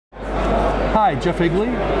Hi, Jeff Higley,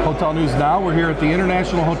 Hotel News Now. We're here at the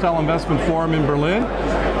International Hotel Investment Forum in Berlin.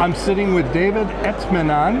 I'm sitting with David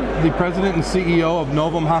Etmenan, the President and CEO of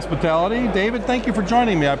Novum Hospitality. David, thank you for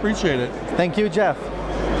joining me. I appreciate it. Thank you, Jeff.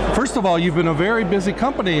 First of all, you've been a very busy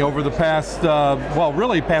company over the past,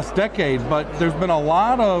 really past decade, but there's been a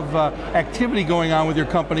lot of activity going on with your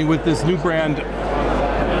company with this new brand.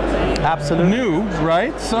 Absolutely. New,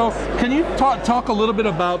 right? So can you talk a little bit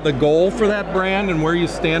about the goal for that brand and where you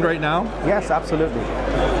stand right now? Yes, absolutely.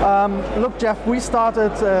 Look, Jeff, we started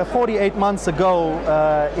 48 months ago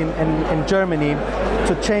in Germany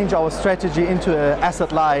to change our strategy into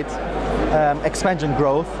asset-light expansion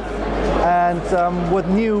growth. And with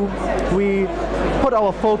New, we put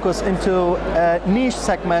our focus into a niche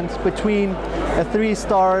segment between a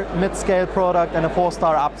 3-star mid-scale product and a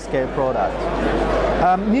 4-star upscale product.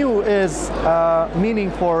 New is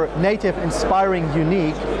meaning for native, inspiring,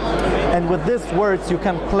 unique, and with these words you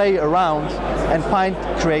can play around and find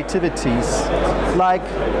creativities. Like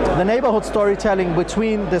the neighborhood storytelling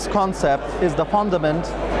between this concept is the fundament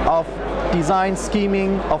of design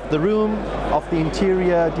scheming of the room, of the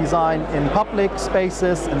interior design in public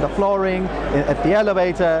spaces, in the flooring, at the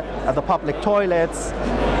elevator, at the public toilets.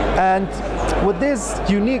 And with this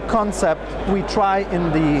unique concept, we try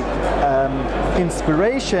in the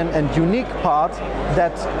inspiration and unique part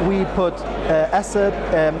that we put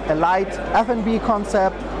a light F&B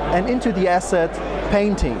concept and into the asset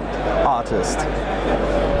painting artist.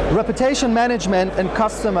 Reputation management and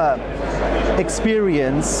customer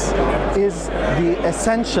experience is the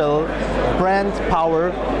essential brand power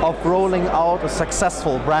of rolling out a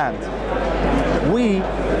successful brand. We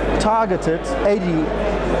targeted 80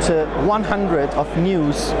 to 100 of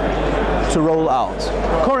news to roll out.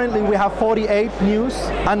 Currently we have 48 news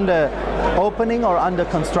under opening or under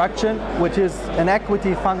construction, which is an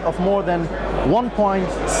equity fund of more than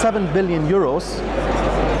 1.7 billion euros,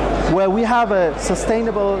 where we have a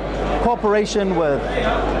sustainable cooperation with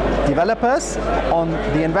developers on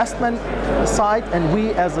the investment side and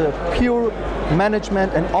we as a pure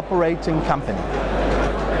management and operating company.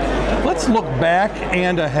 Let's look back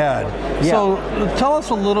and ahead. Yeah. So tell us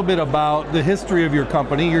a little bit about the history of your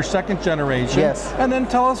company, your second generation, yes. And then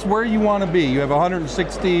tell us where you want to be. You have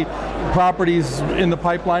 160 properties in the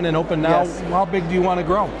pipeline and open now. Yes. How big do you want to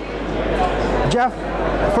grow? Jeff,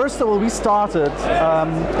 first of all, we started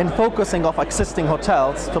in focusing of existing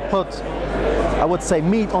hotels to put, I would say,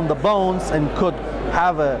 meat on the bones and could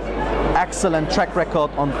have an excellent track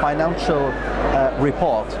record on financial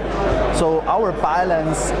report. So our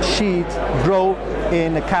balance sheet grow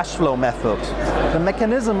in a cash flow method. The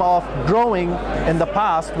mechanism of growing in the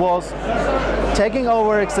past was taking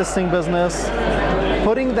over existing business,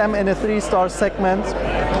 putting them in a 3-star segment,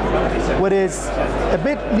 which is a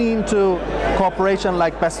bit lean to cooperation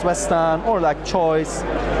like Best Western or like Choice.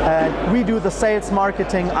 And we do the sales,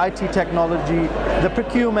 marketing, IT technology, the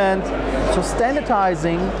procurement. So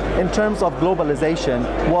standardizing in terms of globalization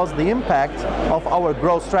was the impact of our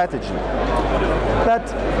growth strategy. But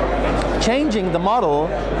changing the model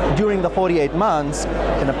during the 48 months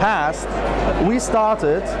in the past, we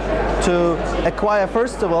started to acquire,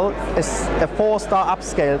 first of all, a 4-star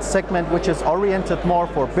upscale segment, which is oriented more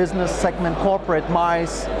for business segment, corporate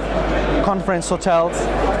MICE, conference hotels.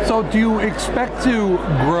 So do you expect to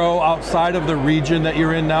grow outside of the region that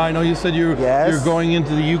you're in now? I know you said you're going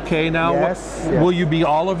into the UK now. Yes, yes. Will you be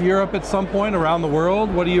all of Europe at some point, around the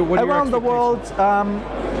world? What are your around the world?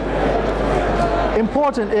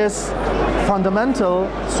 Important is fundamental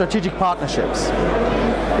strategic partnerships.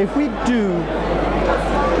 If we do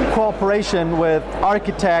cooperation with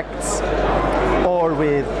architects or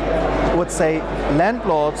with, I would say,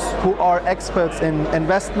 landlords who are experts in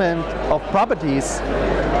investment of properties,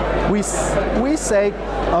 we say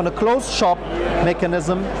on a closed shop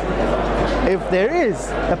mechanism, if there is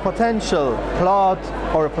a potential plot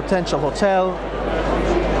or a potential hotel,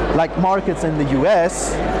 like markets in the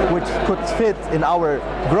US, which could fit in our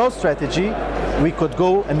growth strategy, we could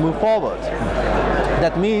go and move forward.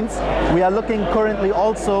 That means we are looking currently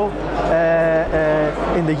also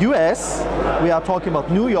in the US, we are talking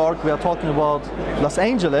about New York, we are talking about Los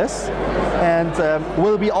Angeles, and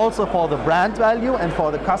will be also for the brand value and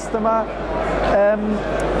for the customer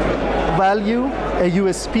value, a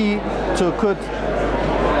USP to could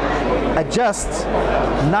adjust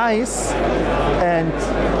nice and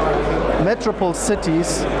metropole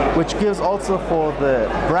cities, which gives also for the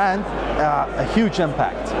brand a huge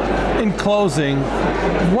impact. In closing,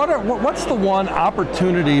 what's the one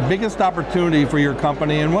opportunity, biggest opportunity for your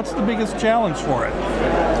company, and what's the biggest challenge for it?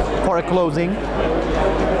 For a closing,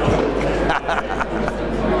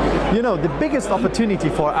 You know, the biggest opportunity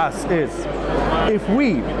for us is if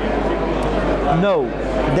we know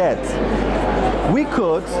that we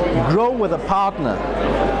could grow with a partner,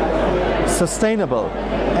 sustainable,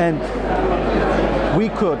 and we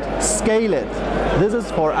could scale it. This is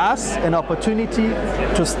for us an opportunity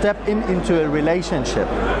to step into a relationship.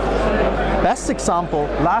 Best example,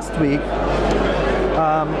 last week,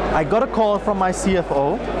 I got a call from my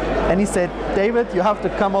CFO, and he said, David, you have to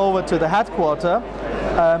come over to the headquarters.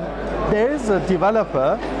 There is a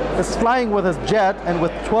developer that's flying with his jet and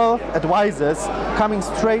with 12 advisors coming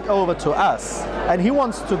straight over to us. And he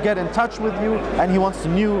wants to get in touch with you, and he wants to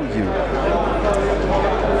know you.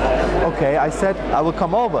 Okay, I said, I will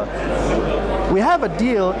come over. We have a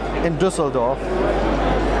deal in Düsseldorf,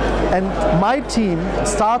 and my team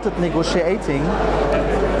started negotiating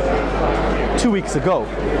 2 weeks ago.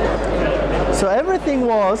 So everything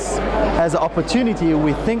was, as an opportunity,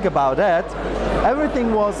 we think about that,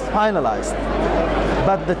 everything was finalized.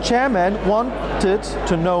 But the chairman wanted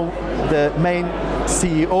to know the main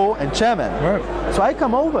CEO and chairman. Right. So I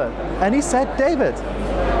come over, and he said, David,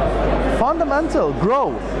 fundamental,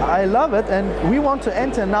 grow. I love it, and we want to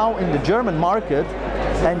enter now in the German market,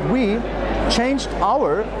 and we changed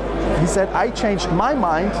he said, I changed my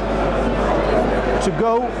mind to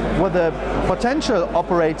go with a potential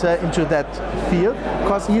operator into that field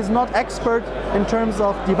because he is not expert in terms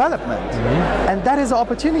of development. And that is an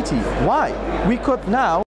opportunity. Why? We could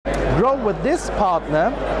now grow with this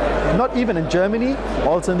partner, not even in Germany,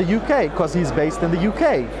 also in the UK, because he's based in the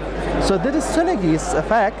UK. So there is synergies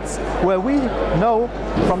effects where we know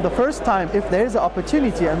from the first time if there is an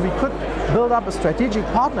opportunity and we could build up a strategic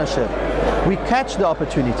partnership, we catch the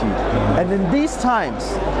opportunity. And in these times,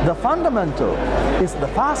 the fundamental is the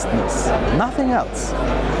fastness, nothing else.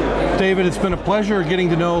 David, it's been a pleasure getting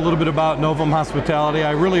to know a little bit about Novum Hospitality.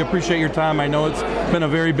 I really appreciate your time. I know it's been a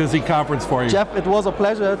very busy conference for you. Jeff, it was a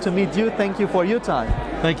pleasure to meet you. Thank you for your time.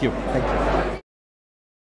 Thank you. Thank you.